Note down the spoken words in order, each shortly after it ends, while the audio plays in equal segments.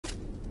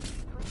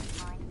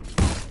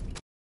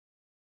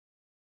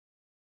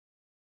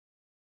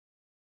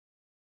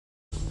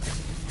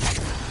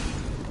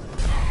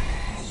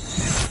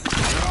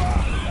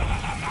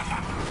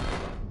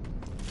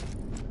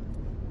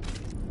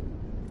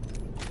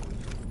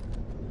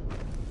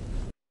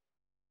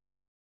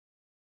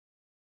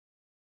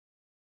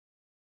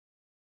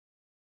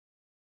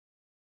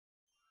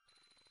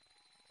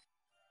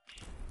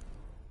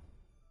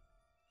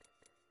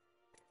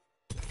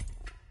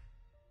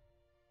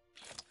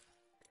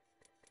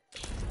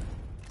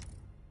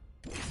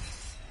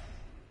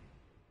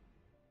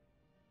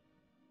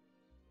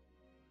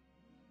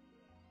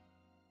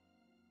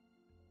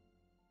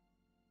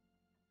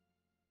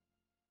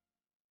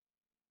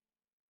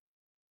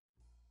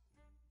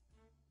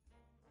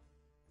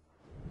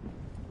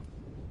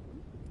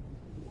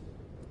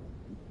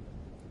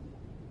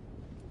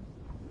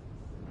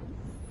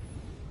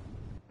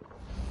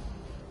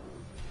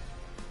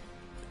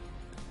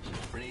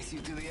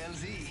takes you to the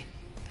LZ.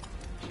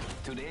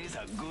 Today's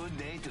a good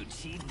day to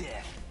cheat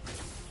death.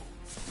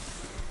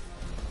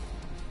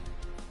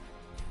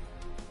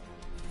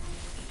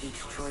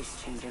 Each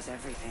choice changes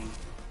everything.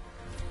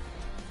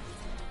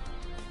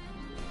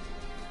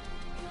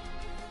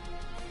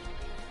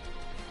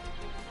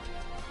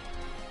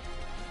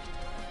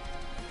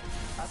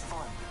 As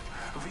fun,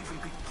 we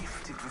will be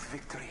gifted with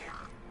victory.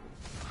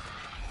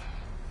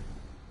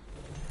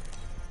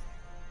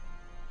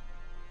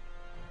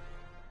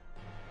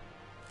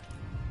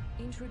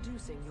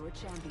 Introducing your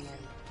champion.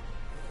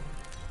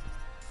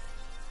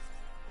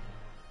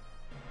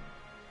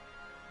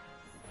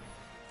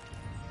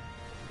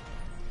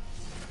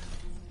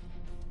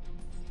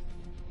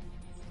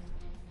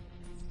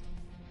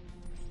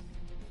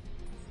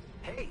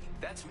 Hey,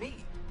 that's me.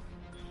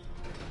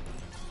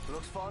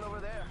 Looks fun over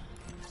there.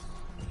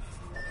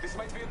 This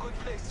might be a good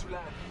place to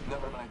land.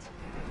 Never mind.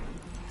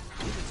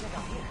 We can check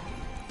out here.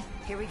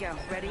 Here we go.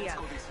 Ready Let's up.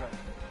 go this way.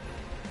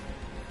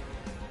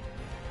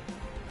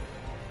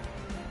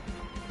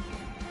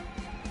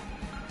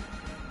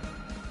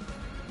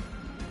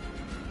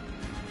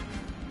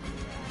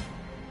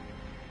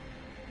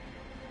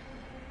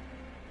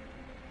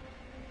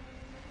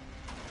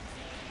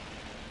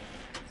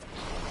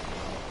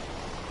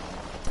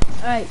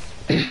 Alright.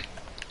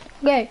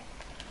 Okay.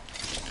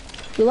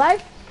 You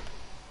live?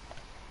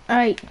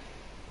 Alright.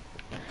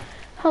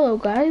 Hello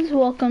guys,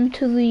 welcome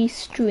to the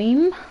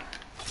stream.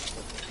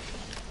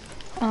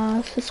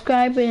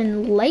 Subscribe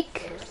and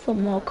like for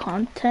more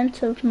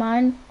content of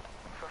mine.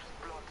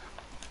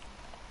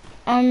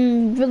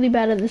 I'm really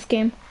bad at this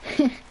game.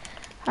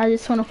 I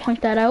just want to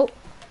point that out.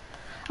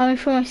 I mean,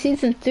 for my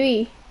season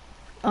 3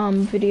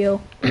 video,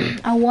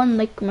 I won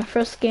like my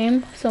first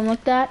game, something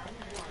like that.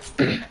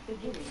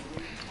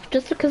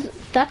 Just because,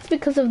 that's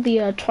because of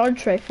the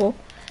charge rifle.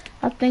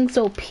 That thing's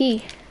OP.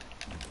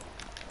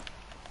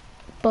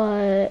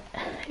 But,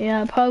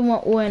 yeah, I probably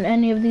won't win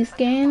any of these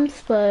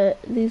games,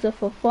 but these are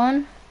for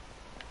fun.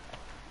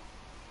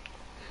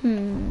 Where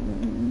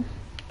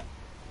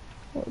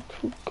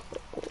to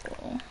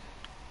go?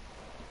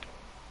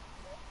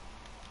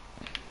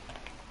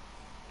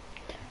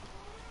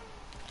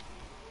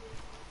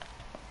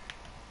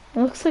 It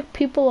looks like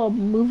people are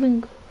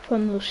moving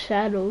from the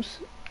shadows.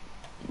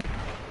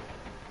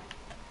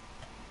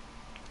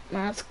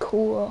 That's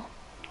cool.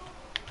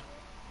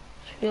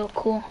 It's real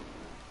cool.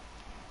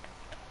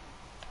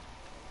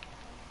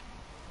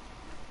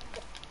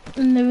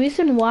 And the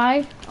reason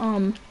why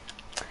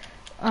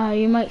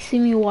you might see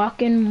me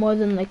walking more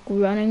than like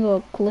running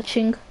or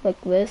glitching like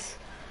this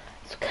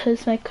is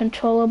because my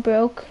controller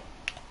broke.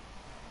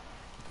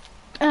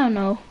 I don't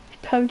know.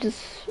 Probably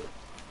just,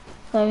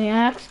 I mean,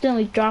 I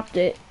accidentally dropped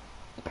it.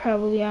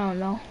 Probably, I don't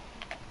know.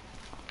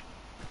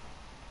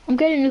 I'm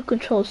getting new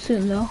controls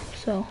soon though,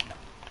 so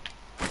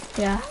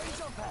yeah.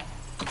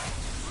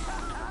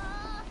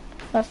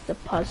 That's the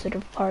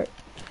positive part.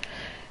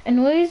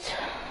 Anyways,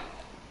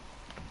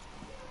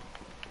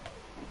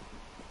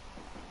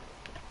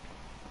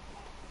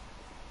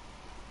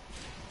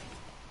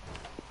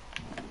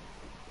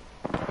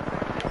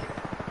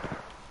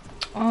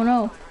 oh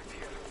no,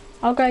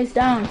 all guys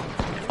down.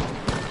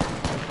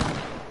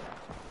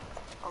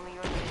 Only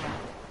your lead now.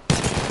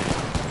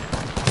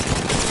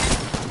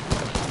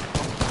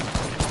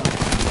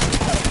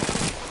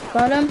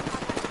 Got him.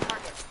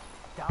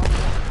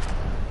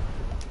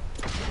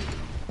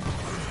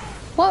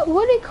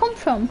 Where'd he come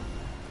from?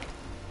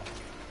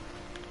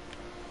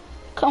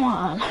 Come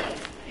on.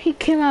 He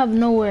came out of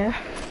nowhere.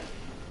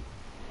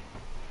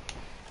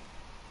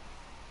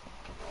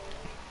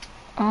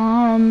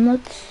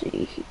 Let's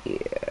see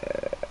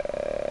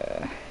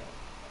here.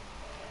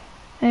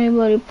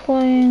 Anybody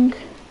playing?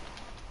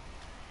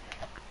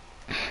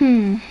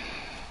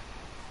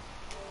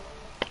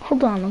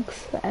 Hold on a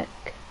sec.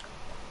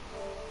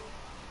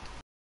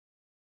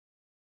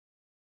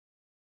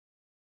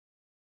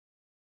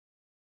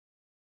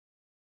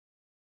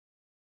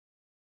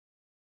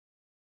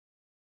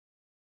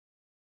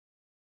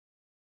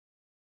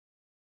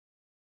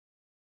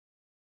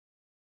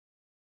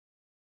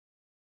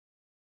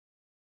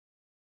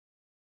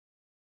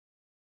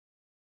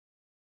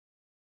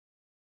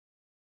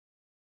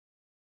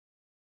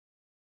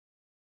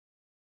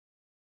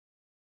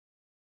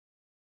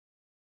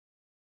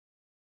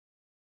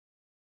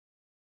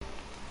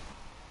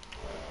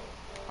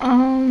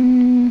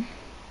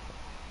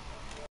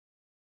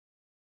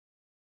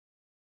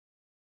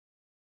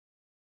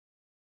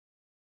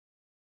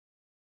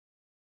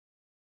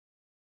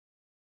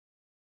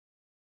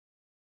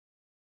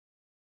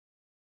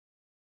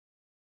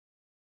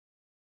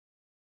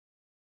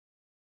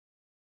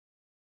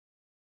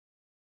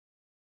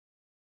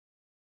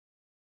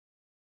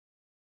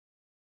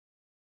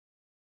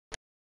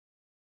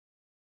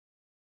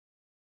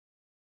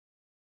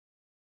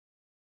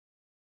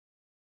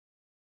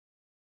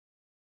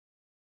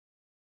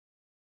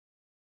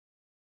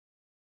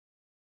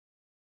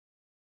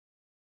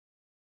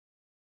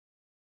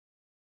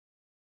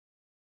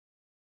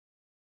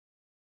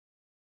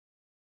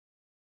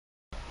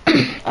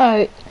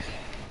 Alright.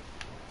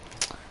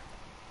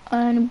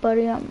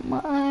 Anybody on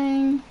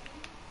mine?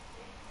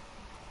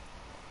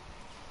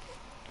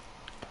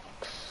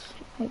 Looks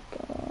like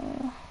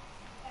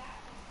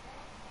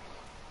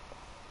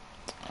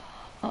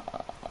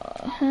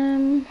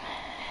him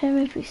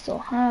if he still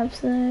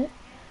has it.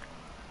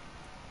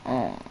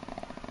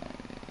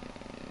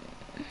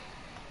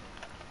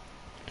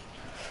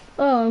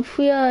 Oh,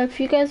 if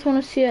you guys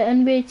want to see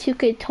an NBA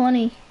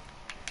 2K20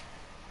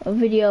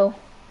 video,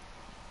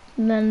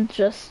 then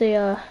just say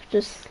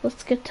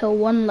let's get to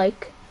 1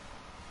 like.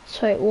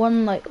 Sorry,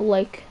 1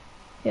 like.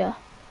 Yeah,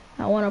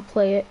 I want to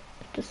play it.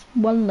 Just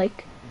 1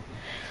 like.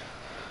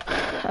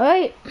 All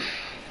right.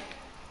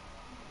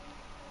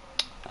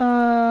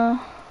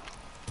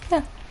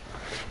 Yeah.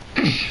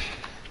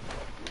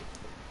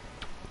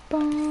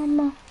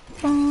 Bum,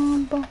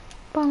 bum, bum,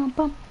 bum,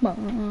 bum,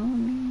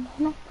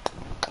 bum.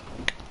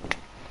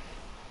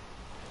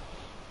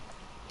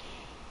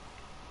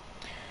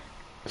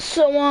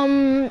 So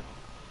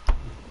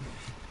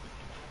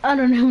I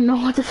don't even know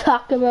what to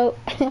talk about.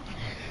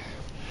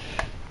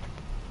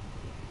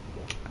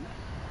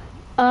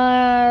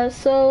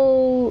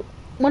 So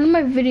one of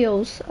my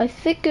videos, I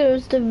think it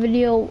was the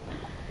video,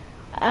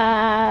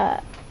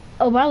 oh,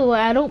 by the way,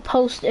 I don't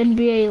post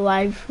NBA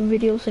live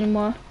videos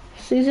anymore.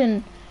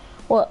 Season,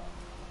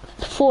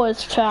 4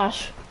 is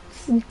trash.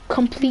 It's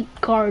complete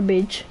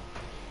garbage.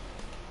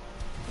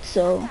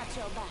 So,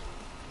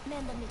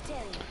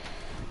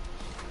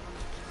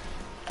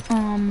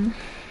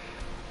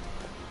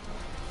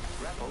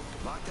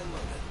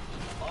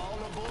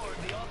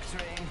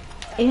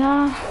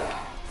 yeah.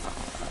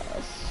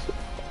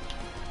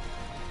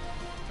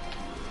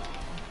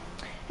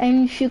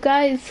 And if you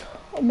guys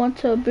want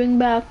to bring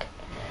back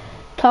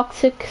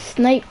toxic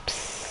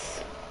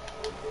snipes,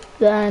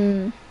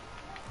 then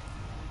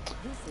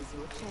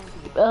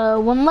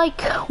 1 like.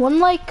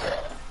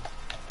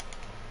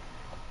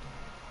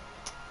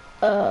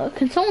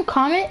 Can someone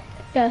comment?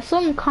 Yeah,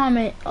 someone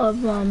comment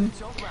of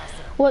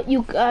what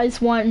you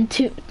guys want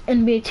to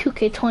NBA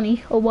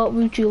 2K20, or what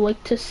would you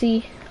like to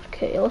see?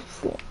 Okay,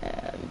 let's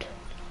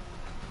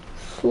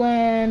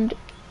land.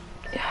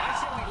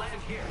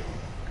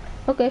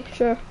 Okay,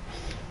 sure.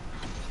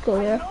 Let's go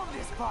there.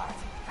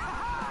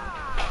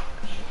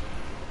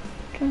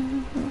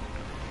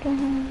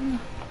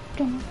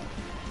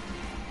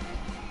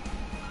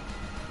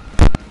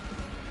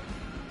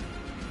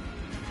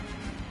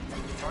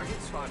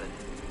 Target spotted.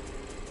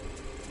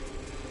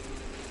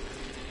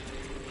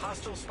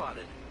 Hostile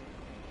spotted.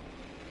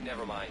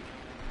 Never mind.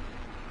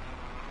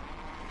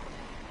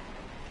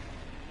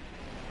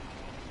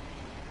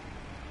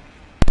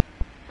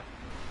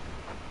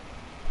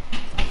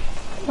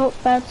 Oh,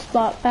 bad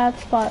spot.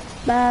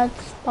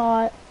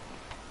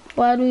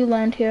 Why do we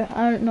land here?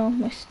 I don't know,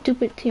 my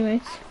stupid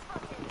teammates.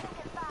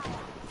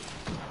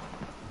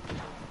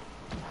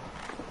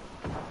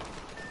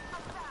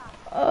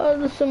 Oh,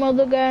 there's some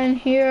other guy in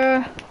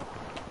here.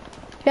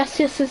 Yes,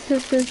 this is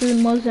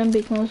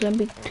Mozambique.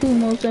 2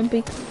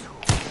 Mozambique.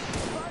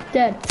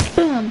 Dead.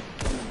 Bam.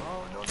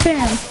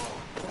 Bam.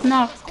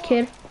 Knocked,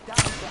 kid.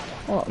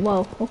 Oh,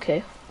 wow,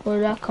 okay. Where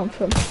did that come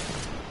from?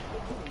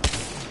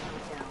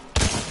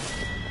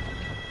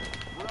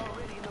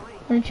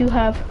 What did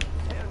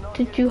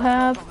you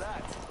have?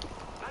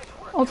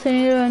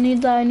 Alternator, I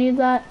need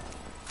that.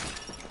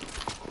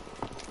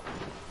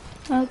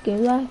 I'll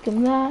give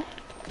that.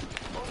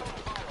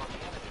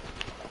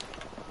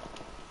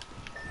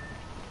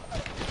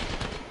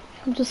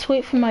 I'll just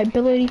wait for my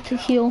ability to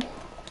heal.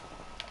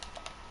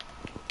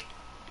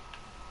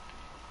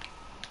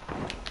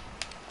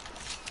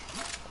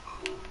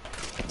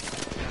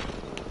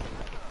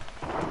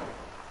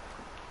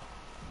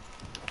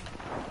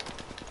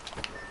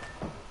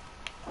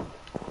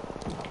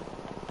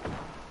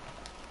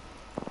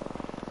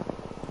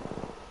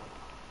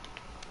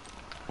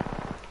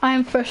 I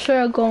am for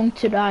sure going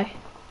to die.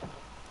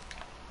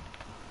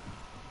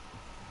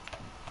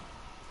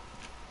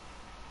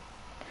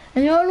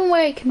 And the only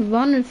way I can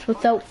run is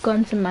without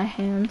guns in my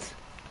hands.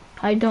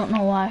 I don't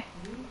know why.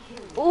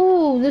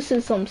 Ooh, this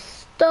is some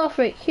stuff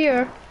right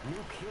here.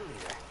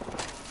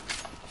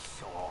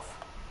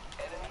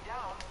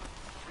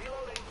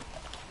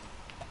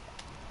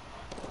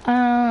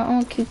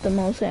 I'll keep the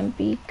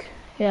Mozambique.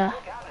 Yeah,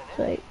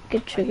 so I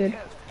get triggered.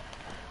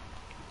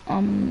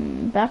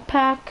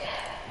 Backpack.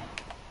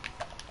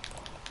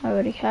 I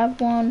already have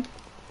one.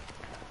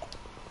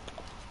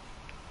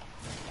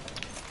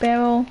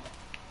 Barrel.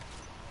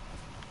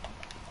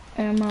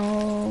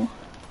 Ammo.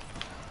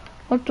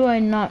 What do I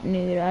not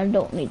need? I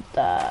don't need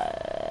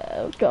that.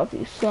 I'll drop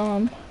you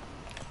some.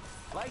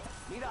 Light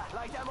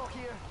ammo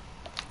here.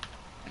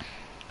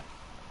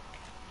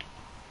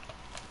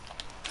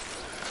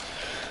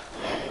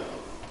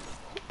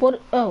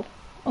 What? Oh,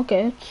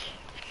 okay. It's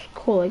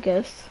cool, I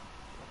guess.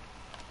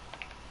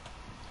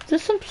 Is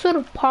this some sort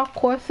of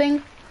parkour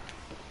thing?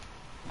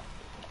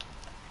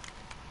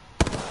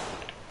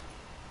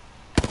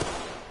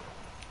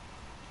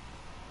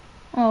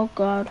 Oh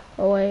god.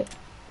 Oh wait.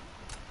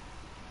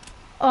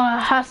 Oh,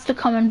 it has to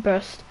come and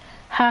burst.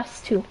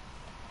 Has to.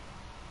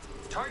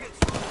 Target.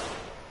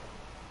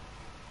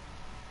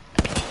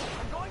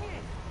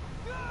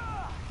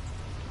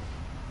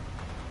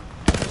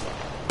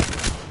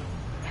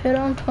 Hit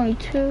on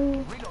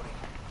 22.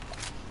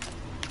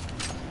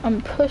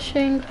 I'm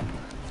pushing.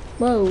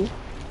 Whoa.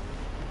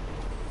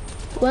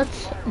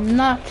 Let's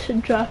not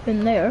drop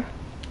in there.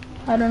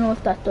 I don't know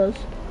what that does.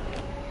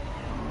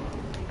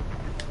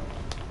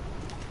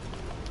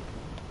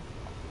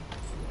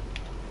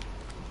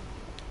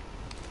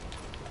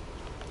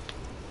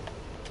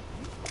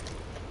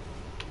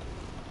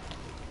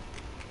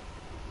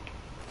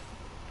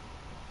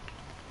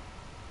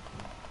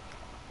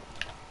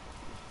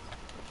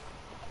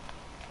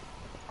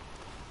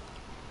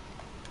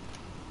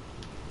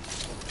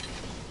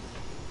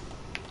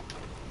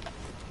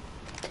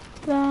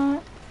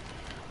 That.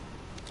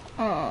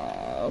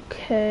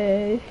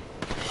 Okay.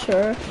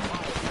 Sure.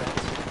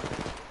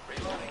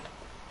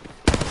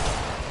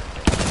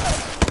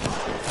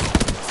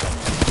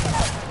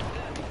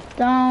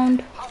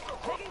 Downed.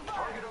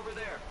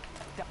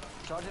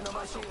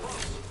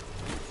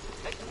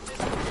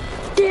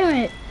 Damn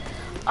it!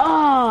 Oh,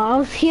 I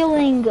was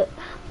healing.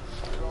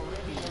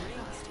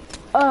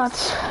 Oh,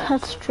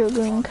 that's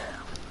triggering.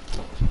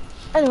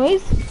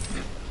 Anyways.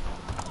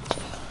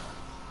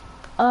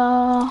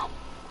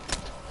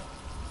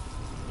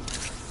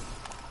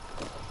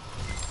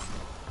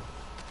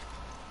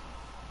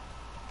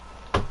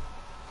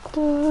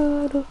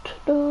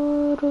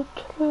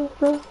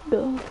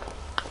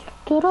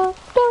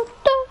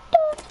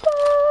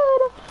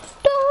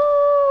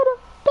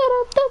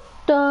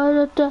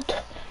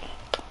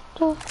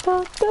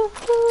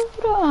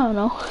 I don't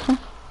know. I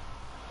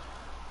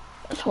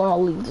just want to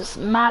leave this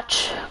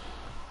match.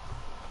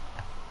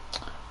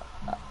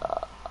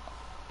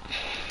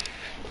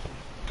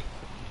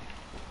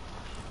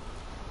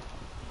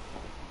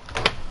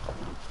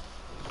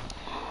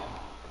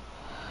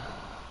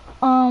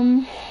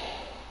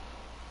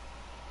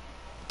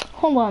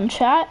 Hold on,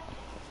 chat.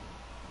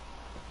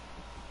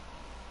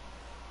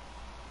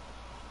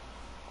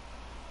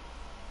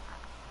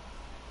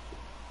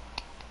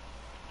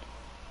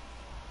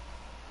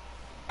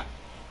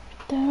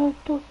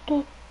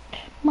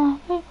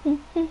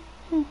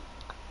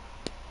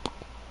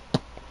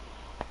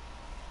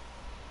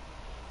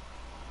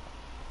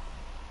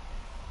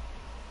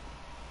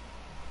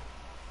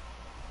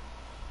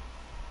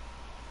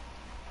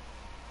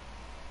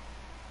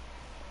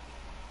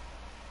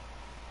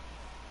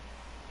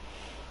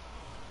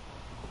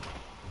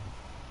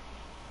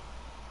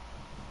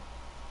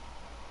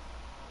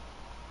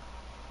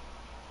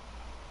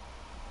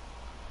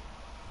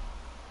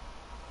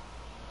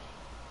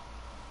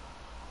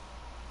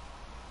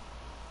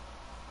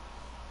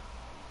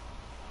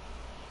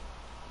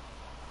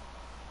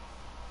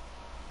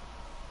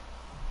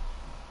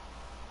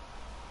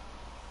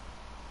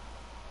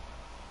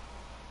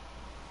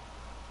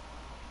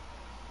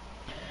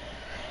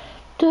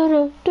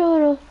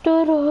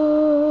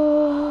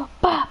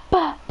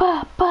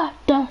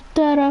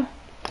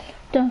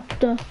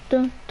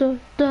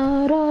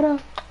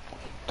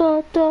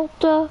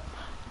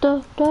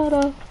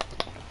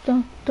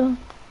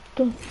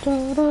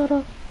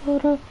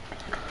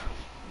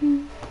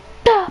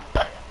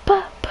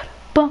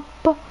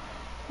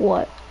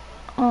 What?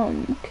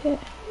 Okay.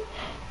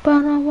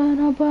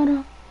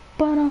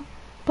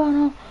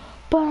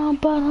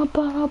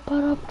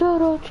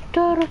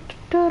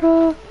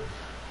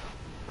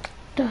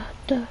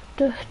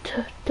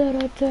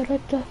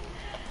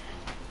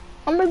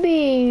 I'm gonna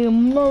be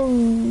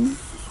who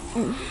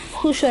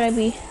should I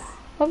be?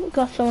 I've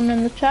got someone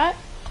in the chat.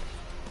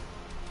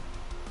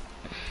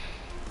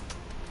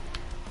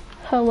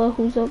 Hello,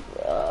 who's up?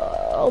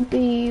 I'll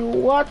be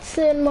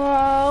Watson.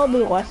 I'll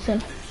be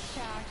Watson.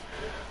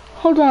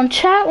 Hold on,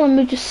 chat. Let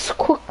me just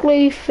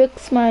quickly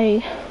fix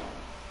my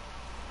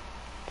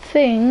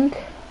thing.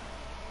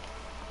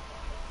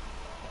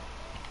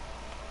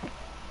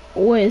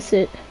 Where is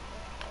it?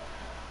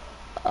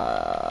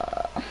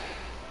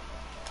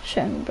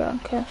 Sharing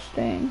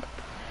broadcasting.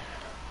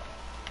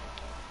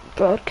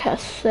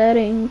 Broadcast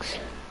settings.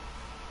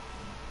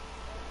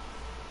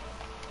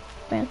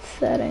 Advanced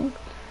settings.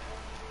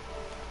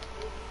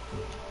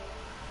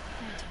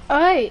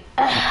 Alright.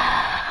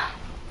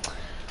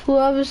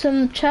 Whoever's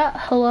in the chat,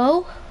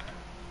 hello?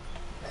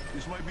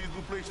 This might be a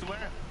good place to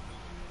land.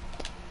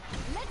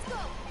 Let's go.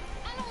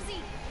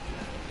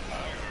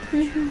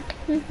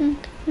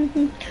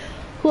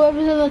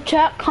 Whoever's in the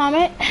chat,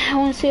 comment. I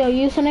want to say your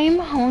username.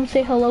 I want to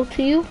say hello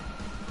to you.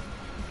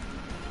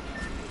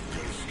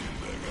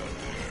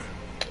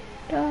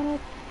 Da,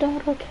 da,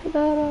 da, da,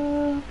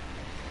 da.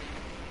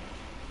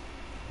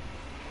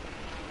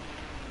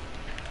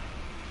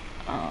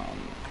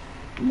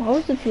 What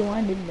was if you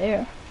landed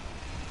there?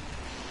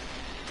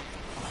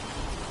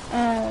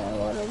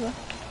 Whatever.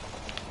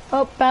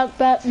 Oh,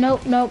 bat.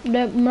 Nope, no,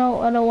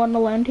 I don't want to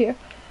land here.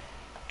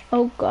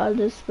 Oh god,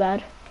 this is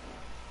bad.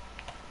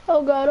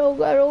 Oh god.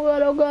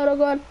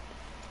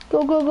 Go,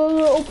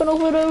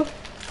 open.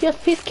 Yes,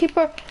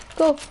 peacekeeper.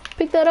 Go,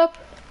 pick that up.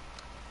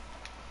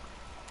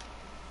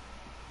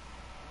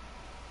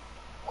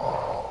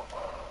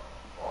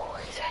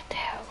 He's right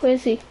there. Where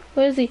is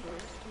he?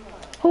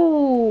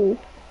 Oh.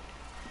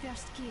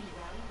 First kill.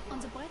 On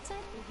the bright side,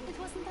 it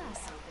wasn't us.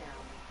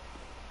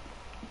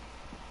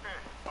 Hey,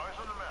 eyes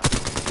on the map.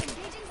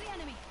 Engaging the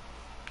enemy.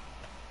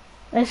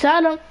 I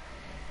shot him.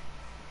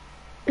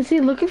 Is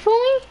he looking for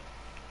me?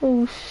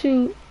 Oh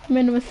shoot, I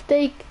made a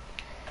mistake.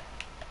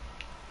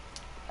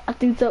 I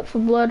think it's up for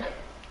blood.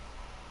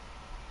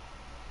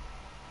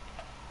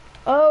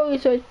 Oh,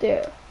 he's right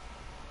there.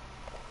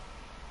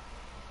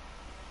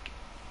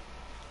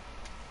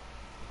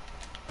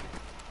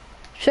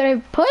 Should I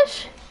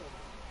push?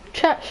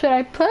 Should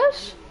I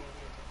push?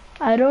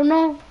 I don't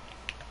know.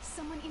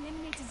 Someone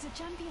eliminated the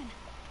champion.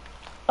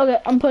 Okay,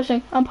 I'm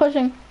pushing. I'm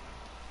pushing.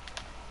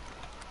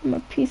 I'm a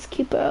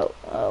peacekeeper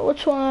out.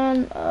 Which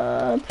one?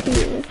 Oh,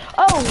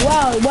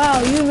 wow,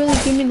 wow. You really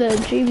give me the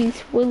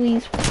JV's,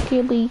 Willie's,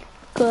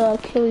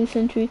 Achilles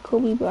injury,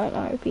 Kobe Bryant,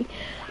 RP.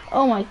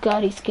 Oh my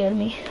god, he scared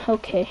me.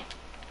 Okay.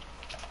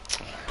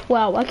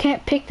 Wow, I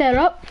can't pick that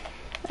up.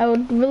 I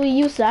would really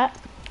use that.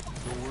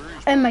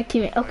 And my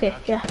teammate. Okay,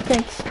 yeah,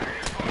 thanks.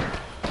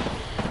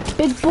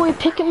 Big boy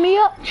picking me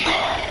up.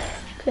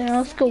 Okay, now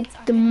let's go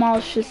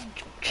demolish this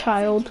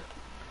child.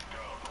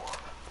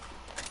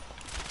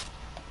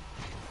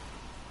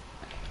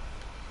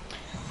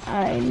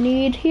 I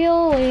need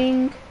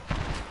healing.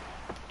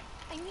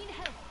 I need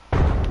help.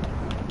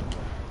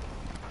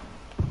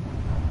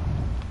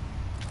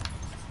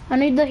 I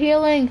need the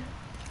healing.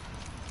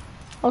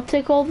 I'll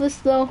take all this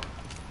though.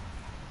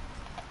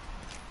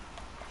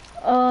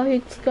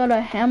 He's got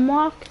a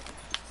hemlock.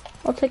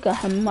 I'll take a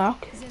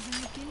hemlock. There's a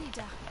new kill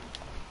leader.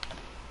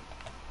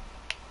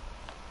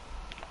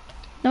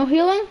 No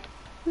healing?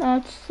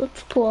 No,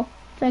 that's cool.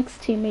 Thanks,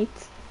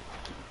 teammates.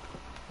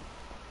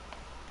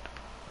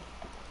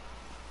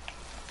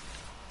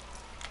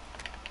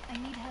 I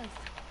need help.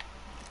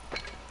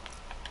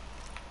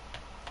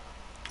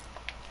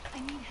 I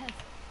need help.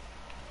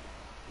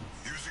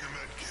 Using a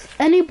med kit.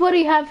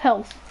 Anybody have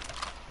health?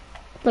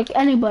 Like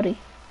anybody?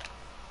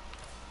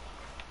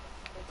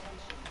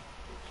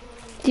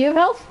 Do you have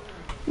health?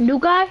 New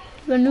guy?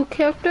 The new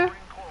character?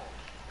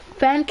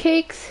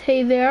 Fancakes,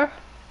 hey there.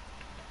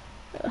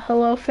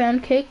 Hello,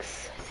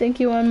 Fancakes. I think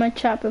you were in my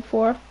chat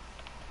before.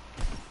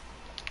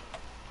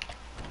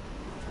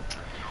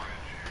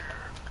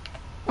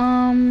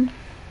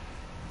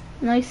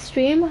 Nice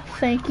stream.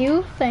 Thank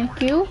you.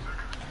 Thank you.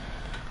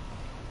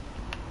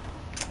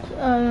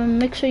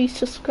 Make sure you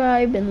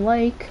subscribe and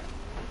like.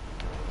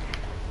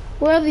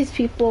 Where are these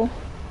people?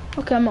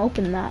 Okay, I'm gonna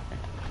open that.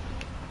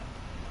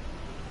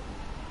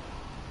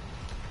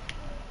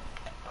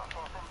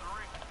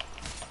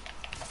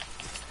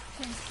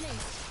 Fence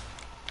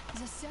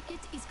placed. The circuit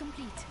is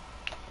complete.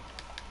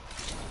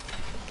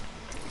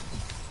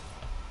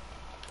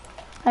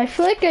 I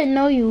feel like I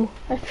know you.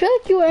 I feel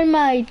like you were in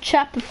my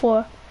chat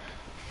before.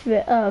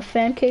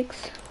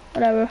 Fancakes,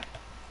 whatever.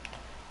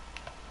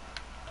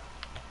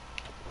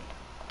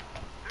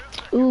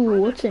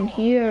 Ooh, what's in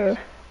here?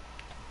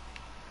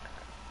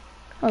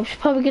 Oh, we should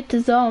probably get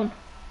to zone.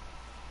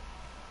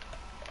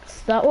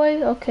 It's that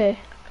way? Okay.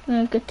 I'm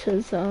gonna get to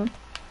the zone.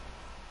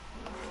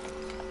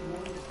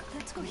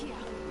 Let's go here.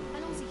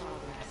 Allons-y.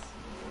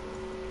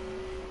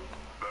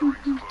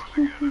 Batteries are closing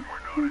in and we're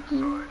not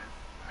inside.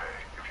 Hey,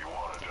 if you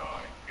want to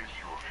die, it's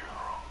your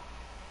funeral.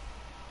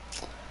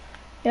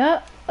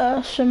 Yeah,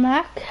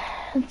 Shamak.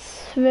 It's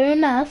very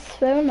nice,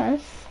 very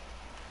nice.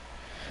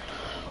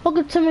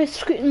 Welcome to my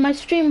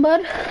stream,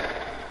 bud.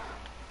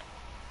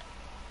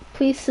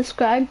 Please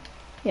subscribe.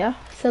 Yeah,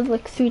 I said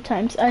like 3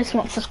 times. I just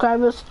want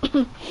subscribers.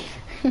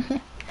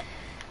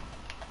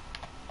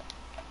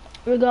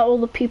 We got all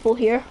the people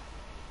here.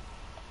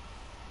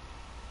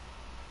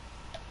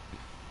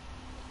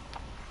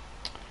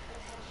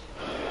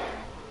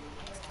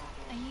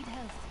 I need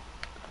help.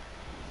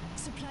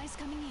 Supplies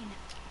coming in.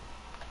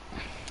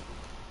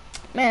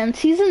 Man,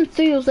 season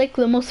 3 was like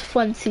the most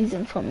fun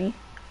season for me.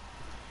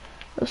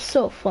 It was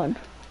so fun.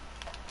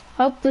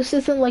 I hope this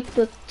isn't like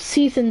the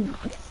season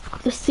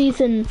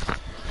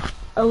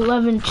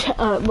 11,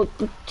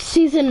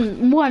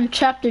 season 1,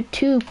 chapter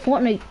 2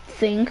 Fortnite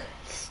thing.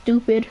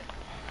 Stupid.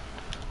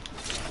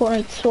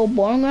 Fortnite's so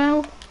boring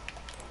now.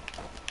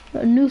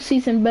 A new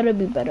season better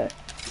be better.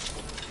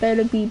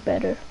 Better be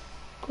better.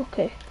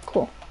 Okay,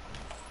 cool.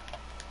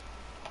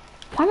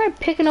 Why am I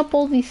picking up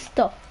all these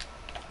stuff?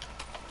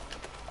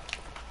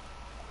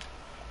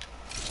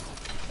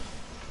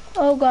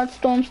 Oh god,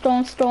 storm,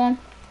 storm, storm.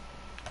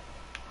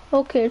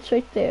 Okay, it's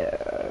right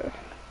there.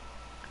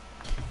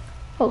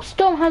 Oh,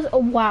 storm has, oh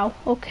wow,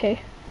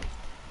 okay.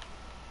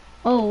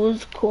 Oh, it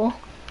was cool.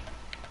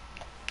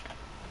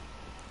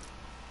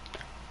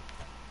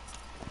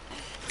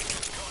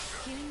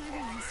 Healing my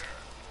wounds.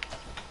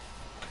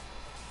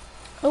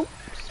 Oh,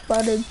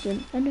 spotted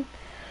an enemy.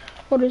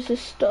 What is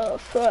this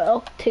stuff?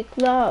 I'll take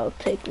that, I'll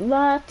take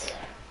that.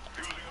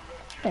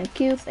 Thank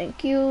you,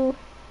 thank you.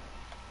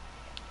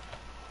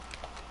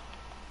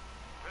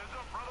 Heads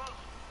up, brothers.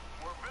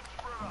 We're a bit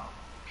spread out.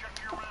 Check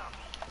your maps.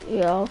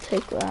 Yeah, I'll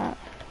take that.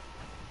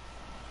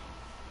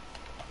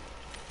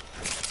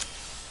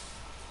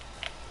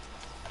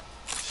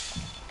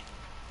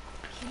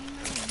 Healing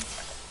my wounds.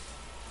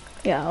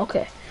 Yeah,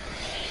 okay.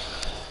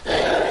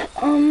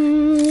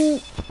 Okay.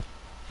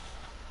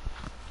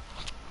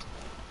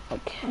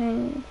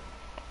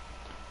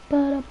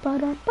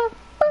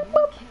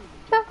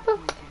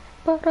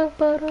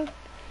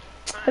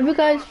 Have you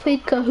guys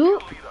played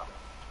Kahoot?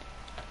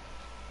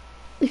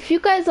 If you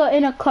guys are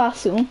in a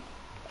classroom,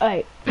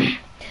 alright,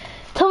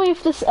 tell me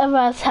if this ever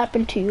has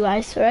happened to you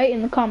guys, right,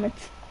 in the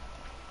comments.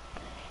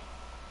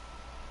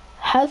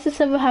 Has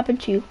this ever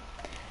happened to you?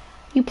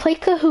 You play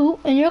Kahoot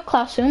in your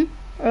classroom,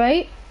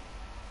 right?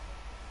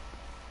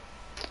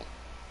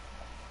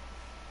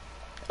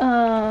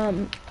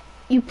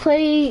 You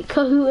play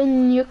Kahoot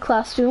in your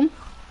classroom,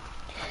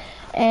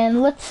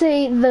 and let's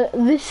say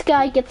this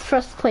guy gets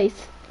first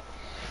place,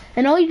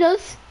 and all he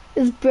does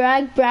is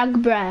brag,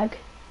 brag, brag.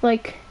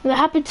 Like, that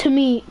happened to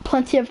me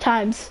plenty of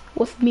times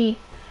with me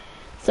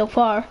so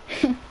far.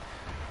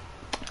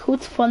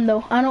 Kahoot's fun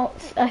though.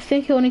 I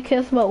think he only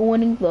cares about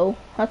winning though.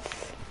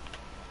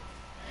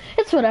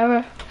 It's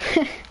whatever.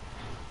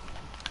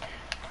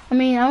 I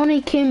mean, I only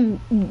came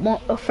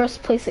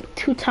first place like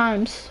 2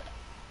 times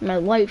in my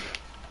life.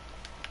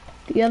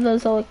 The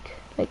others are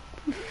like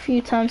a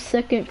few times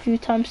second, few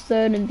times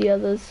third, and the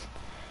others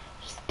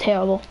just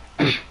terrible.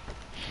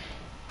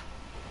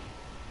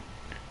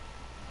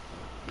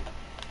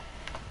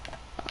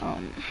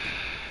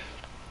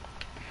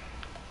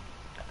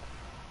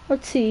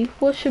 Let's see,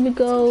 where should we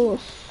go?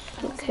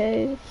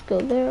 Okay, let's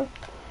go there.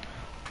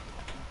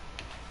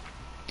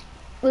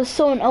 There's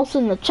someone else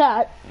in the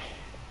chat.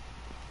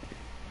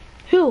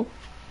 Who?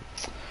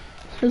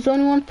 There's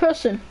only one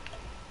person.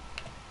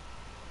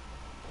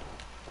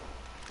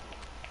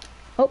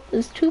 Oh,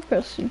 there's 2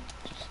 persons.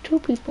 There's 2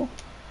 people.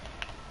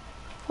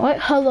 Alright,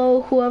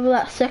 hello, whoever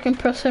that second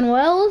person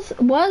was.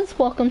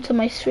 Welcome to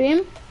my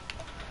stream.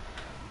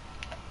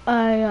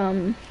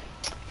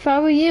 If I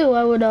were you,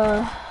 I would,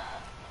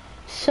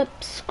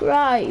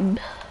 subscribe.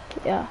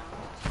 Yeah.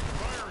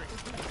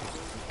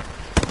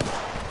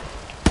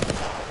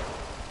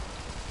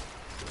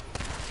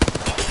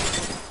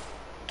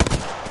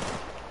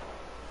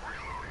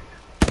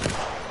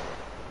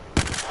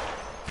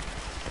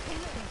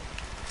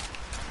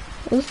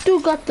 Still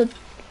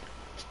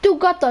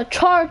got the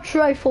charge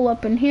rifle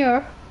up in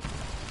here.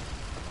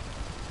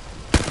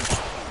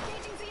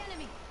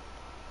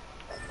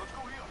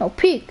 Oh,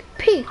 peek.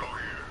 Come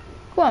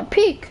on,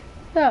 peek.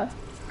 Yeah.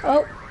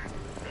 Oh.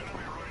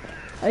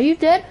 Are you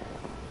dead?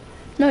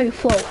 No, you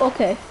float.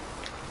 Okay.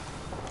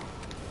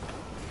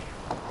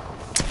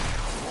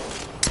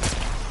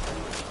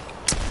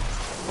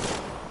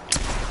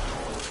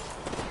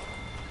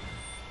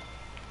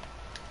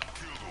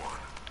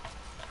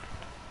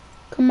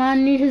 Come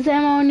on, need his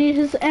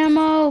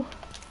ammo.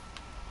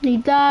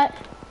 Need that.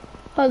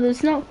 Oh,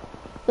 there's no...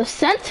 The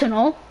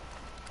Sentinel?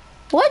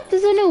 What?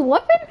 There's a new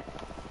weapon?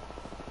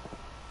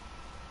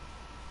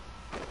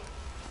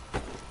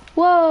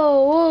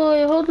 Whoa,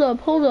 wait,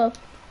 hold up.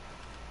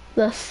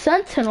 The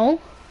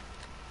Sentinel?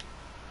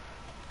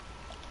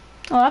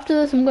 Oh, after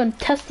this I'm gonna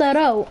test that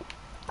out.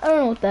 I don't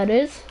know what that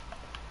is.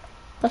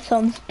 That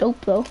sounds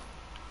dope though.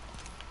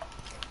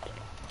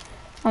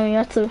 I mean,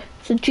 it's a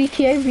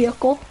GTA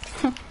vehicle.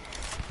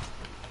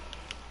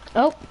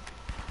 Oh.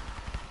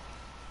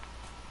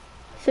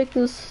 I think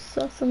there's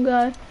some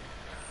guy.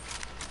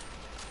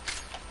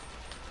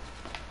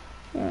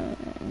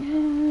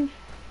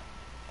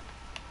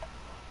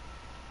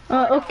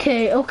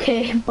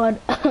 Okay,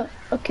 but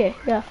okay,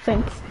 yeah,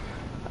 thanks.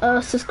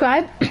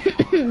 Subscribe.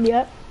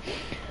 Yeah.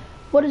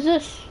 What is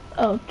this?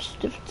 Oh, just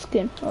different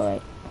skin. All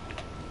right.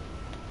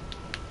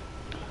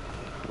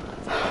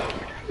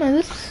 Man,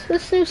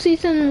 this new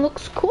season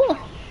looks cool.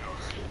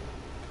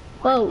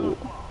 Whoa,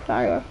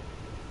 fire.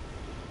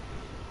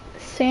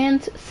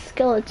 Sand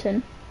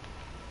skeleton.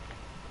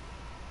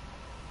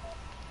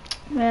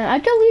 Man, I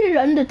deleted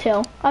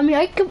Undertale. I mean,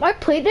 I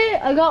played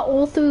it. I got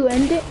all through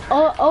ending.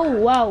 Oh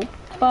wow.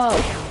 Wow.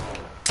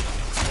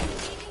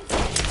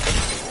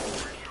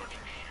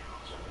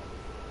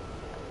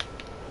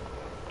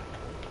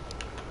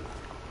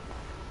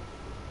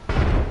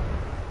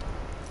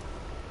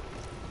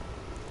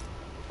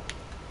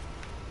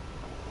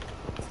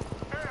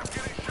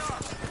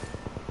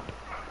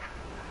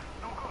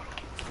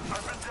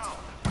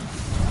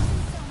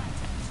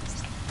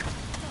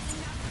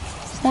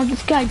 I want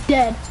this guy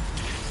dead.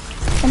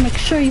 I'll make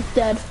sure he's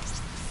dead.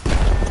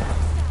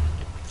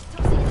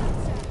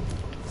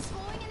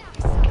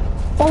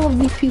 All of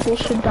these people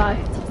should die.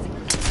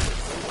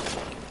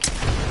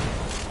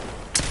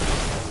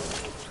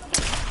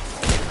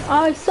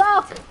 I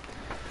suck!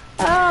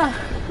 Ah!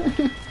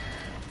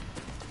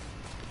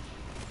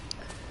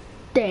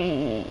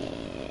 Damn.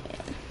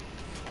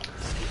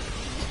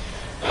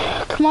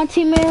 Come on,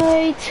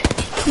 teammate.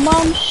 Come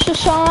on,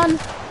 Sesson.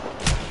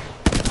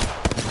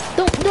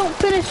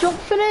 Don't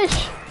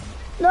finish.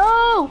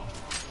 No!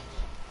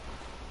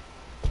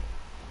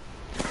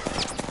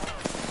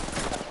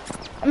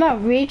 I'm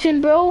not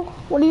raging, bro.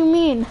 What do you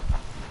mean?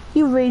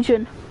 You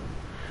raging.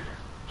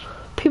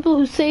 People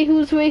who say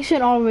who's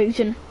raging are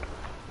raging.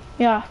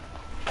 Yeah.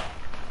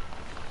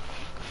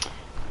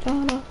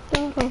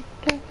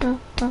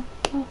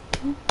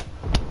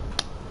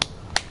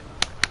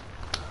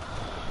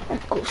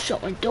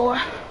 shut my door.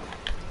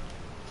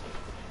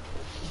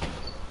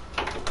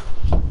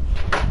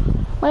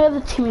 My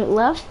other teammate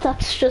left.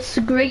 That's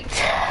just great.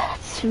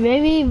 It's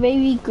very,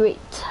 very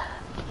great.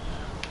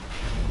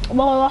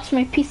 Well, I lost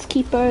my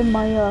peacekeeper and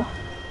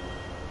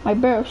my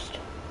burst.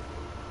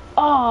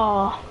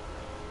 Ah,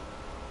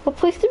 what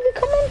place did we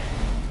come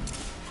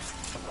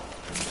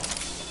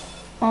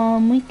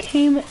in? We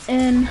came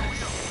in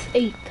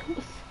 8th.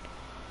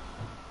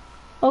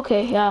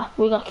 Okay, yeah,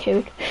 we got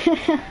carried.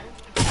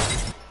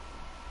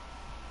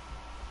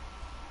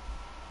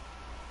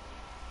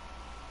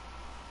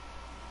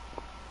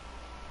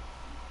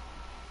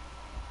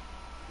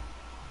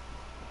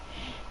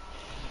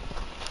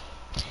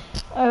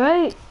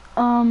 Alright,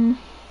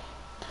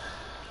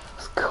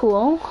 it's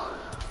cool.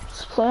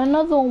 Let's play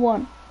another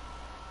one.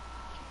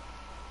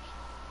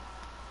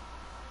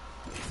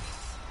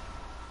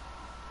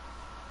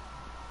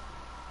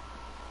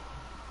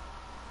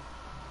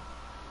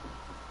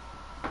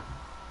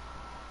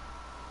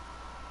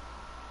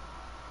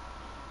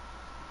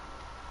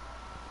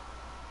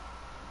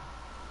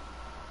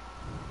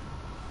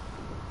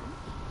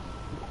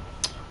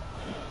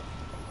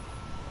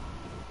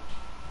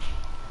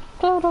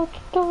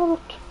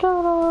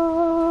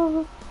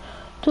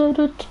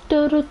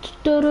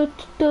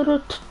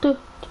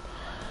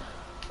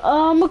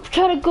 I'm gonna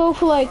try to go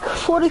for like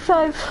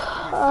 45,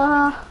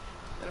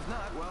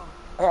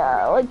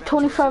 yeah, like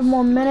 25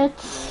 more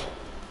minutes.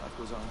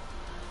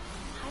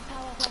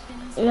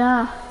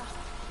 Yeah.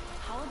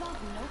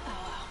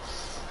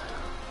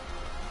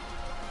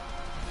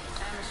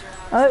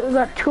 Alright, we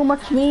got too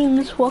much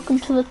memes. Welcome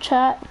to the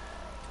chat.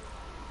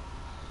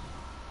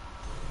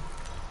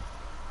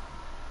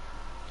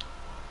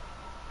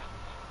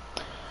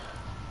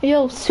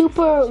 Yo,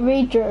 Super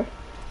Rager.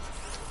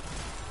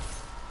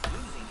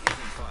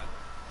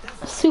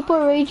 Super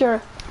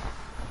Rager.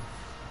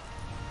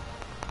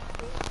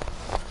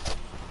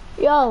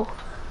 Yo.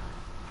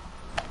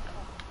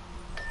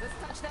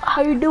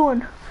 How you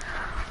doing?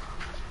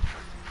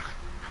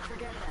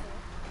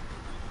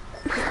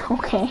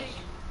 Okay.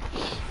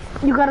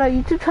 You got a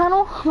YouTube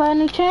channel by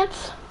any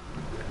chance?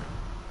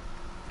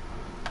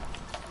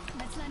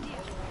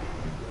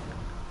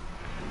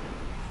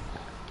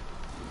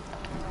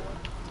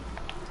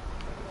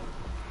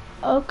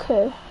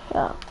 Okay,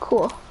 yeah,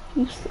 cool.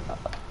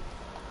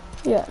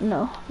 Yeah,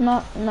 no,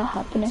 not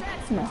happening.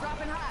 No.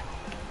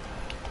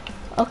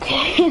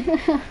 Okay.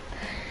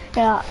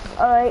 Yeah,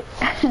 alright.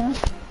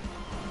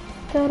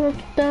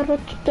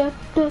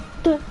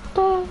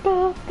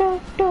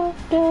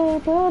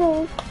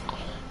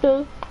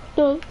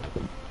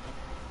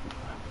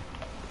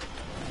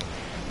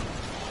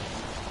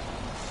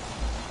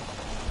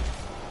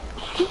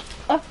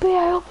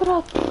 FBI, open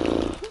up.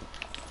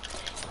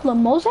 The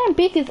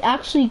Mozambique is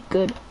actually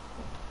good.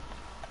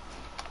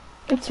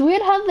 It's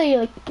weird how they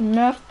like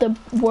nerfed the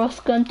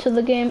worst gun to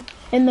the game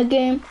in the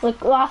game,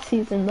 like last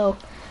season though.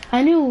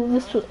 I knew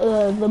this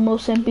the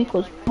Mozambique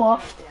was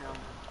buffed.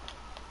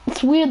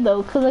 It's weird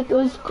though, cause like it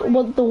was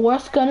the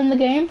worst gun in the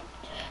game,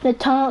 and it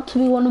turned out to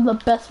be one of the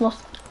best,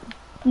 most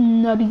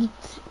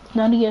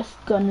nuttiest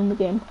gun in the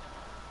game.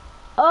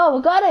 Oh,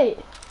 we got it!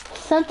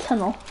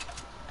 Sentinel.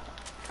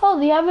 Oh,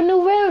 they have a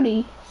new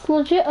rarity. It's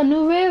legit a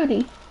new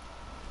rarity.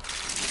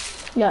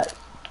 Yeah,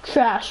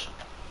 trash.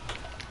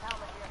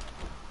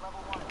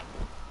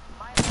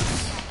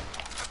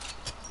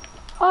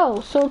 Oh,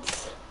 so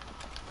it's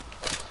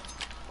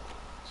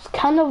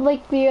kind of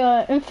like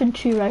the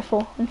infantry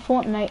rifle in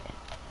Fortnite.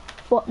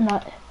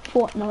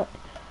 Fortnite.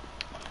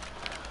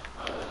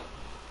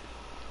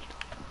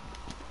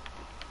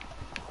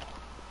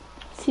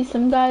 See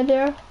some guy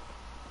there?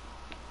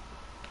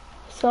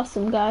 Saw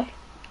some guy.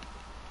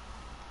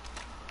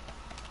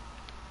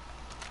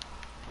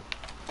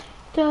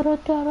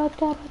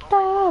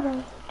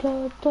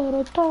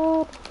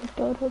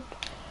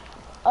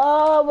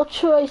 What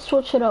should I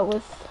switch it out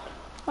with?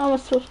 I'm gonna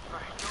switch.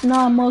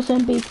 Nah,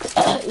 Mozambique.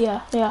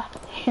 yeah.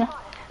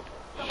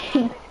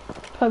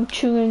 Probably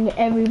triggering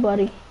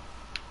everybody.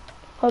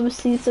 Probably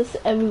sees us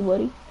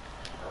everybody.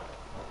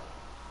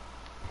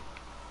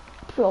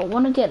 Bro, I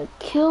wanna get a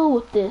kill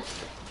with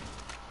this.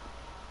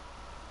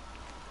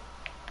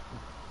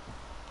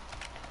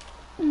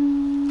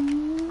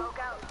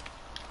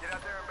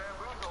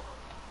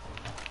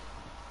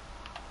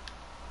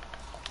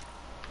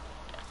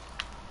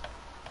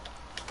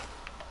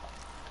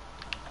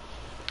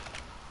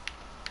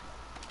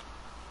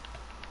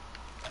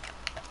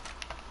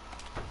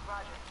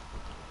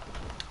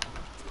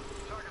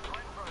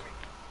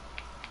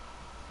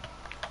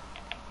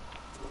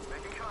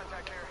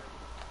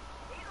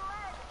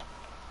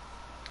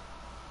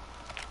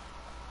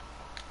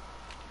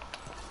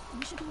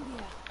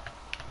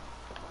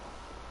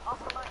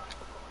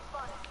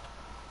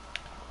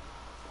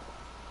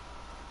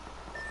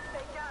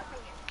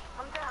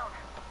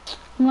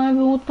 I'm not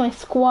even with my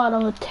squad.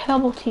 I'm a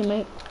terrible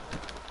teammate.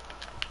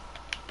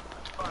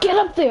 Get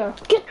up there!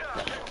 Get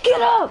up!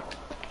 Get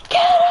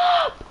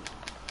up!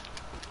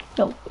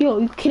 Yo,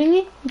 you kidding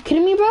me? You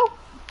kidding me, bro?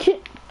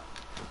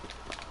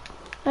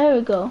 There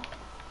we go.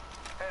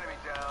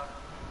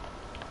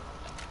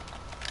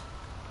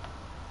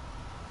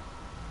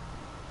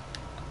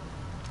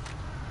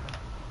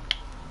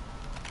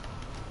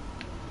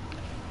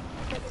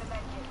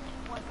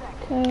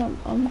 Okay,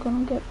 I'm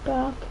gonna get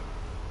back.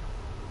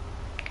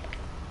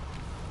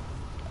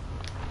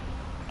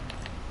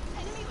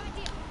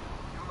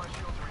 Give my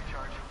shield to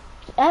recharge.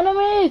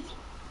 Enemies!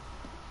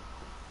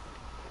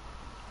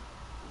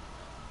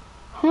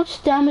 How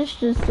much damage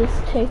does this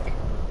take?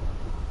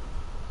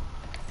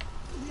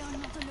 We are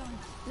not alone.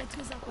 Let's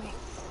go that way.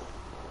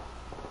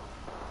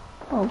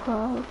 Oh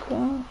god,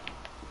 okay.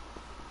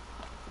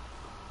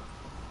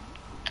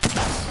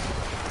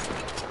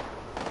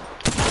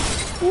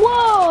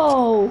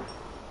 Whoa!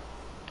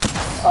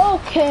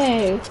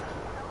 Okay.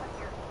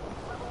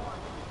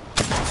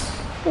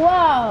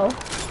 Wow.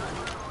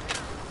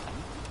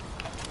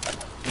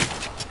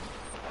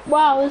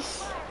 Wow,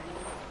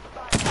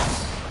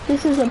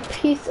 this is a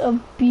piece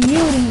of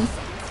beauty.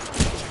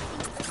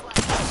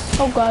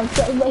 Oh god,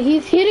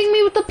 he's hitting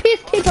me with the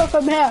peacekeeper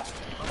from here.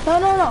 No,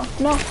 no, no,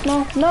 no,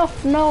 no, no,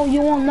 no,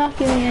 you will not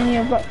give me any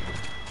of it.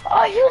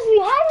 Oh, he was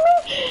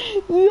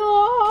behind me?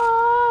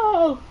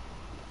 Yo!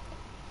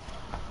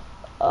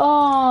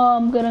 Oh,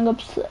 I'm getting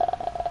upset.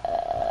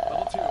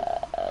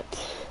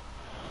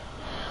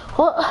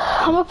 Well,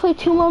 I'm gonna play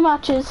 2 more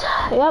matches.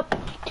 Yep,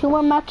 2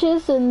 more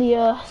matches and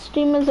the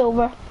stream is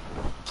over.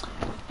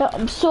 Yeah,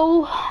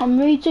 I'm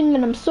raging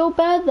and I'm so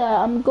bad that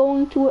I'm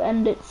going to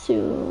end it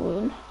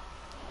soon.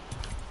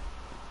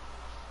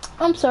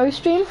 I'm sorry,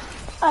 stream.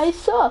 I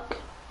suck.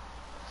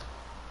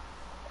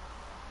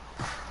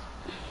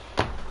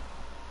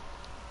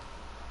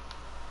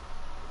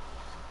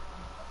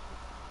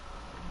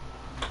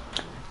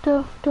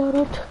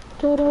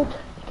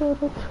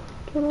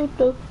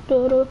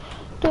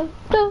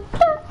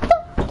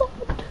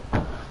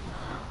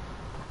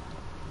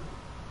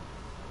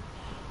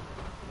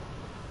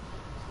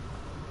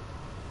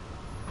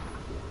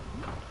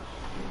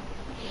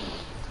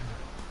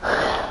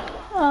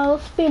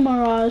 Let's be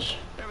Mirage.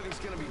 Everything's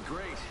gonna be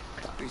great.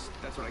 At least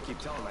that's what I keep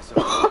telling myself.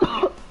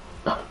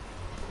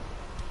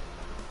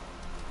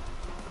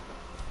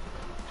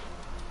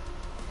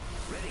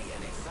 Ready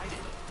and excited.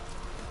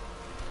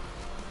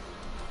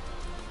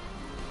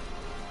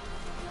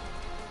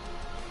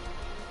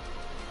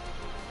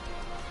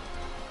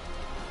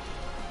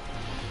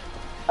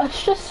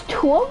 It's just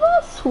 2 of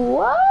us?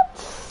 What?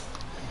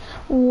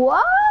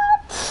 What?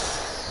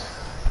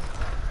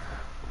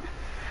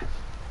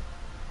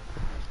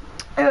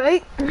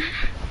 Alright.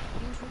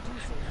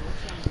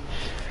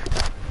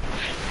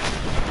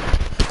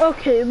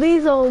 Okay,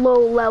 these are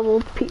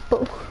low-level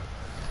people.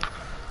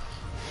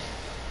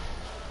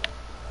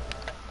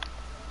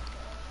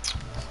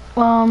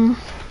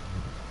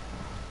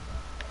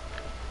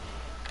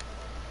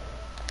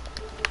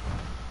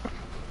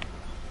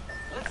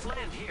 Let's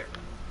land here.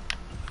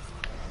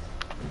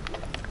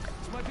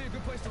 This might be a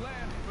good place to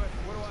land, but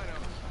what do I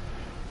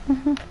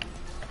know?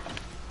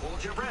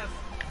 Hold your breath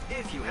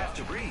if you have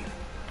to breathe.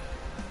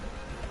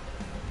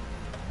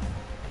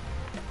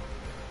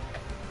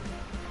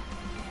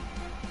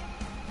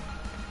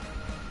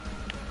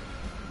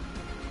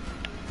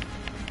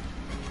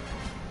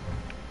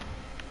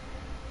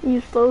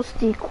 Use those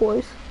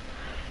decoys.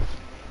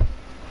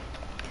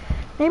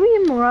 Maybe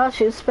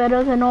Mirage is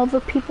better than all the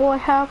people I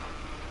have.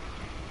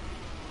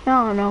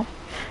 I don't know.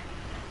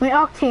 I mean,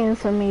 Octane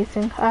is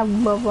amazing. I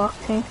love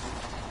Octane.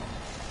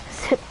 His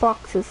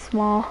hitbox is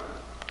small.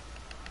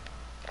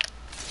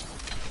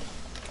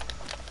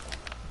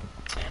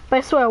 But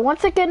I swear,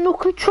 once I get new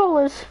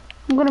controllers,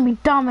 I'm gonna be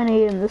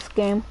dominating this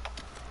game.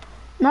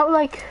 Not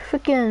like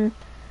freaking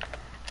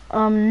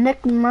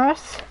Nick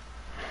Merce,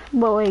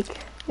 but like,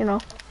 you know.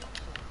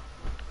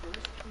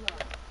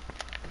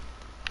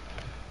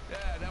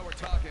 Yeah, now we're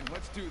talking.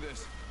 Let's do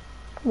this.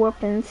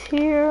 Weapons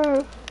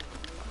here.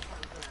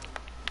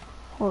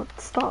 Well,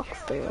 it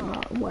stocks there,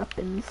 not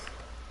weapons.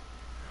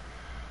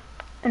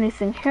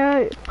 Anything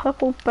here?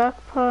 Purple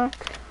backpack.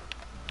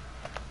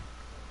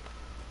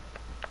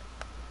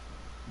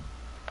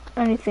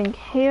 Anything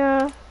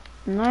here?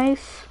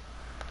 Nice.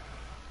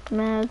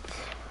 Meds.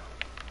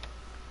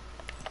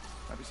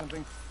 Might be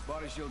something.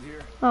 Body shield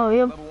here. Oh,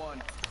 yep. Level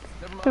 1.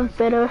 Never They're mind.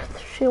 better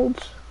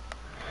shields.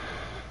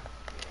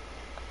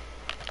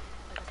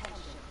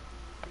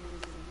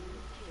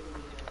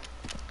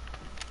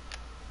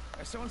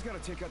 Someone's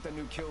got to take out that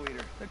new kill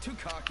leader. They're too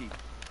cocky.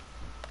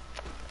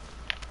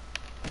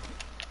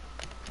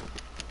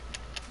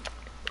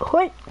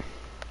 What?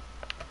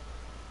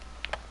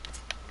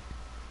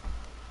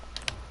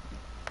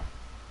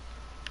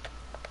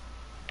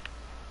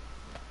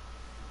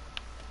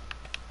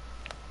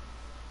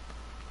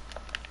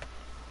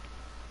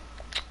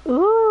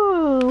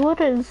 Ooh, what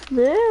is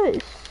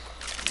this?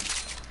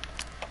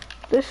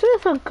 This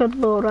is a good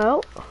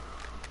loadout.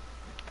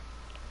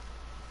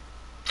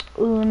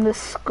 Ooh, and the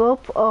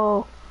scope,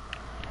 oh.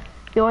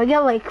 Yo, I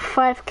got like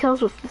 5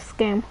 kills with this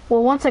game.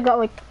 Well, once I got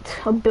like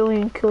 1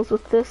 billion kills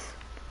with this.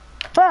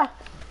 Ah!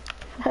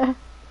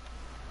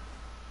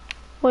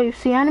 Wait, you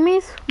see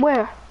enemies?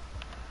 Where?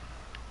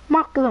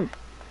 Mark them.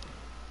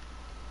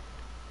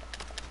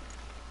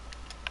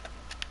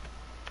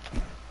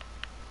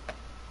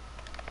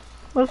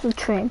 Where's the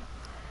train?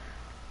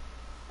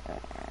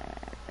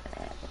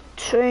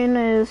 train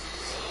is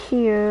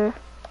here.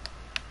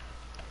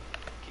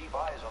 Keep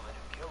eyes on the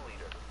new kill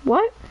leader.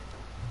 What?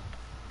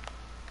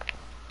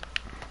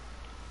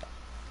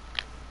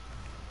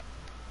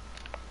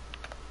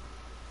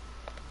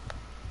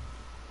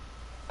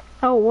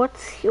 Oh,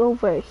 what's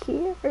over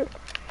here?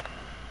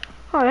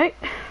 Alright.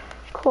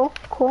 Cool,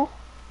 cool.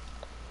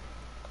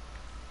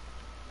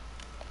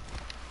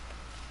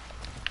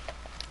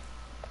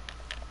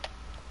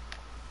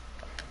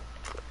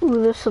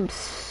 Ooh, there's some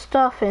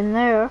stuff in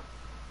there.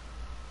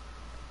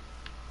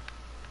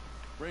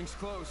 Ring's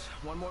close.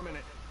 1 more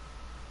minute.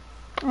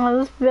 Oh,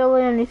 there's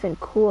barely anything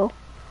cool.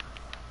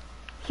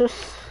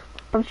 Just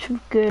a bunch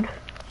of good,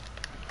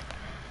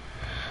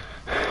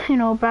 you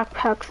know,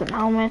 backpacks and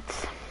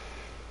helmets.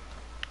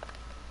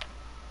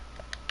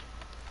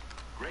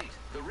 Great.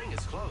 The ring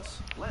is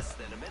close. Less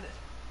than a minute.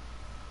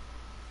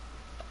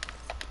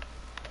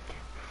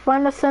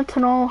 Find a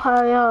sentinel.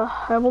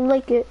 I will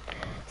like it.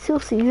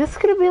 Seriously, this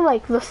gonna be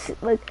like this,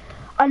 like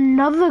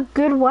another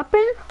good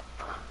weapon.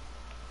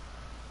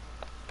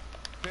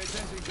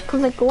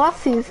 Cause like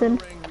last season,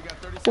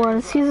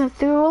 when season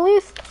 3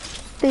 released,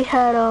 they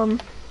had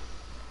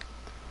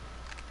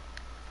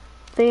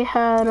the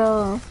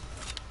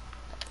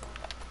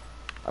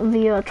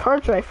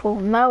charge rifle,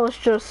 and that was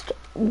just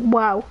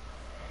wow.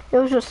 It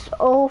was just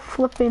oh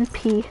flippin'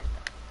 P.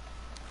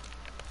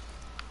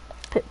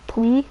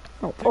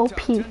 No,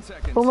 OP.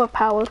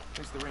 Overpowered.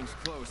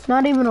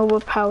 Not even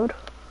overpowered.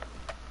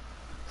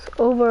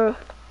 It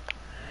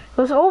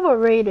was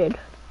overrated.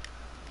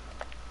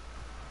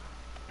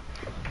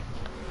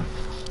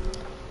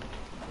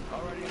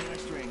 Already in the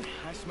next ring.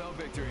 I smell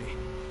victory.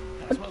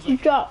 What did you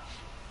drop?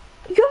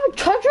 You have a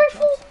charge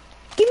rifle?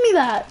 Give me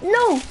that.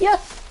 No.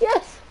 Yes.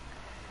 Yes.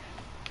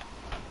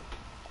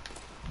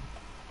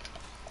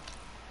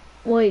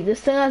 Wait, this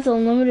thing has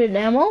unlimited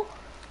ammo?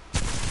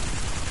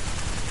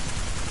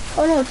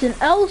 Oh no, it's an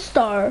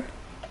L-Star.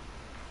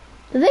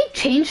 Did they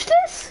change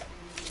this?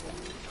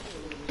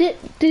 Did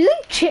they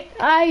change?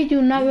 I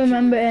do not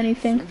remember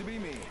anything.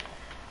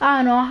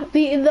 I don't know.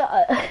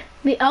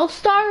 The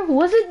L-Star,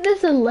 wasn't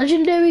this a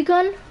legendary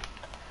gun?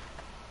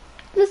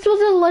 This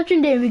was a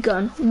legendary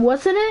gun,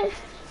 wasn't it?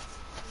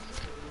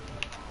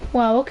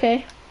 Wow,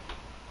 okay.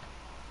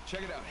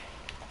 Check it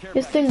out.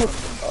 This thing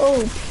was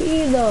OP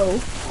though.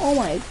 Oh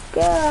my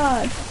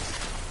god.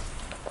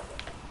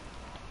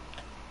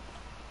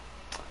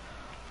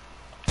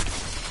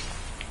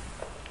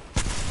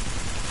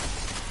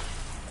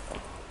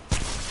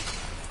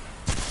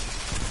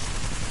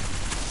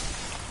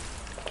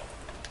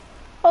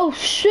 Oh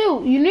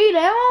shoot, you need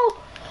ammo?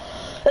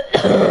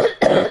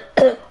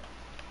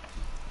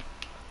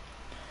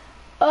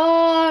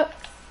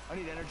 I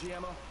need energy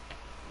ammo.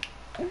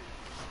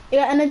 You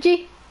got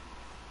energy?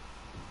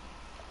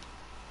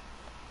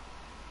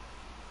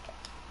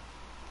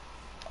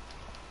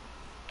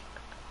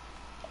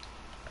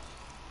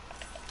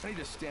 I need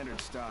a standard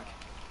stock.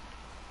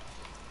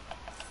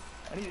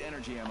 I need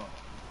energy ammo.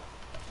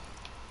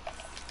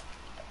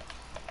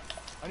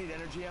 I need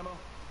energy ammo.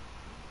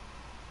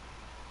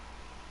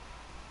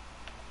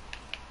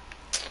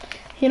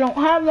 You don't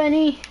have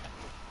any.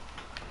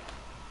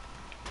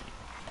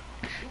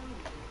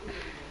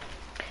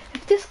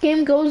 If this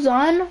game goes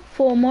on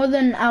for more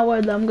than an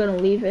hour, then I'm gonna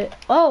leave it.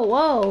 Oh,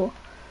 whoa.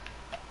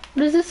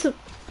 What is this?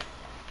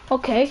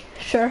 Okay,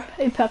 sure.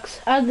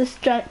 Apex. Add this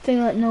giant thing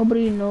that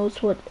nobody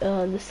knows what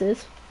this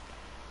is.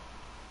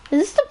 Is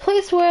this the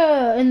place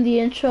where in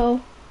the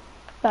intro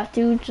that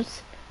dude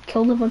just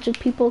killed a bunch of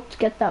people to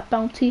get that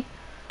bounty?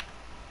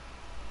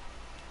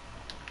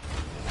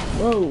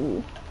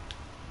 Whoa.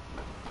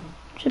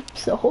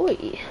 Chips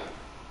ahoy.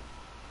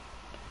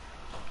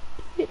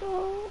 You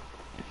know.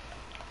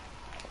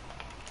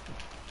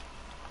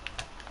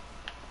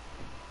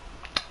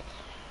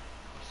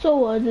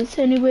 So does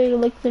anybody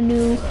like the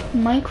new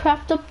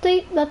Minecraft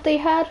update that they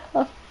had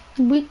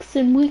weeks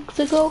and weeks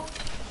ago?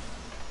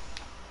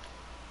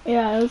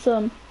 Yeah, it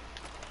was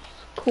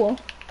cool.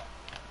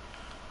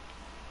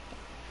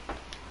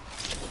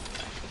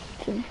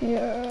 What's in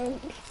here?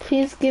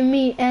 Please give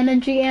me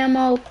energy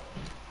ammo.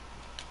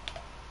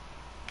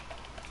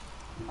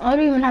 I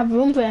don't even have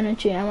room for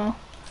energy ammo.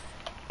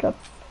 Drop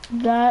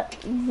that,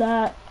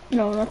 no,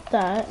 not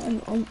that,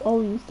 and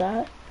I'll use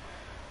that.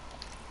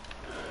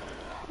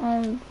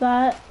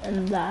 That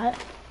and that.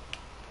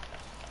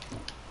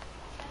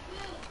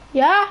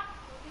 Yeah?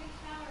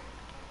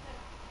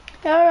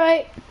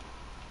 Alright.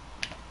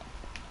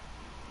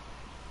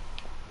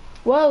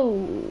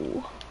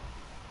 Whoa.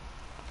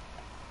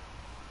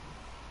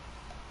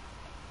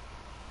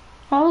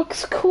 That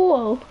looks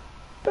cool.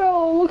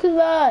 Bro, look at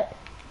that.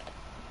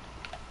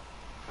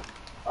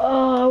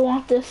 Oh, I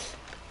want this.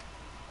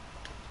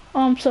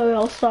 Oh, I'm sorry,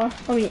 L-Star.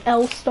 I mean,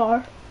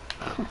 L-Star.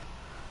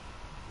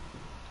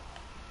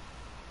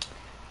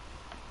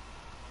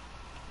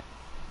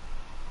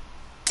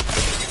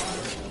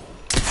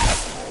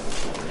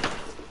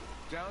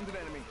 Downed an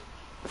enemy.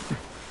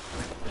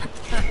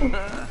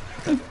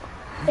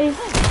 Hey,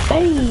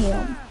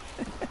 bam.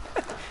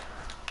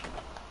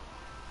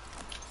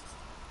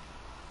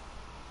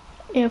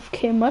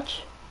 AFK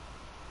much?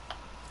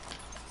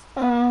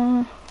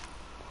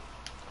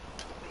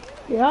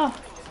 Yeah,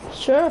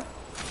 sure.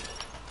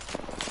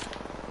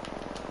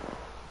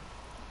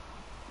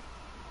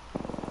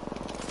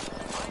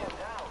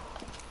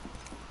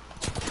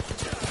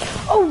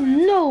 Oh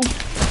no!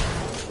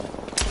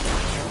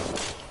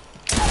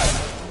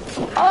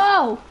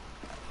 Oh!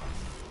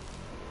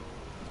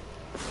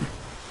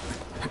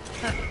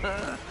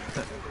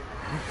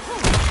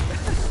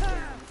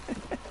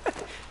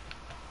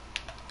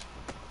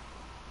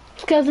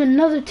 This guy's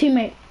another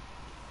teammate.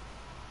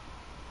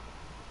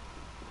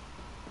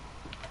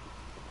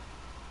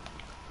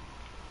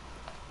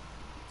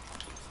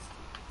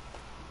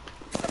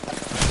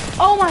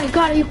 Oh my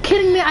god, are you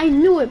kidding me? I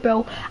knew it,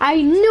 bro.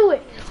 I knew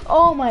it.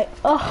 Oh my,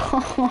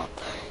 oh,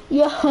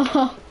 yo.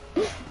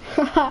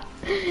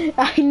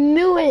 I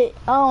knew it.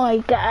 Oh my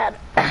god.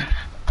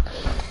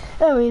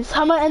 Anyways,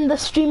 I'm gonna end the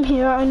stream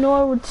here. I know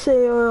I would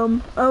say,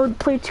 I would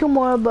play 2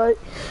 more, but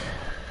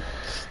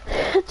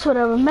it's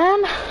whatever,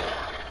 man.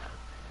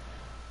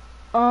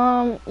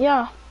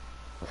 Yeah.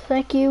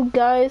 Thank you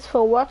guys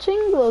for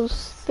watching.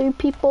 Those 3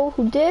 people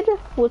who did,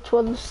 which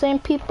were the same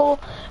people,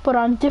 but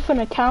on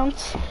different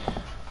accounts.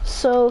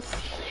 So,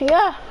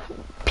 yeah.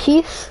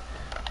 Peace.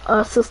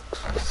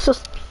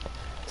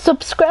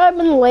 Subscribe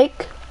and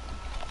like.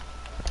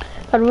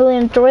 I'd really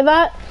enjoy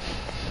that.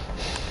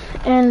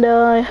 And,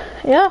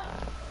 yeah.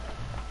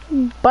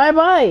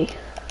 Bye-bye.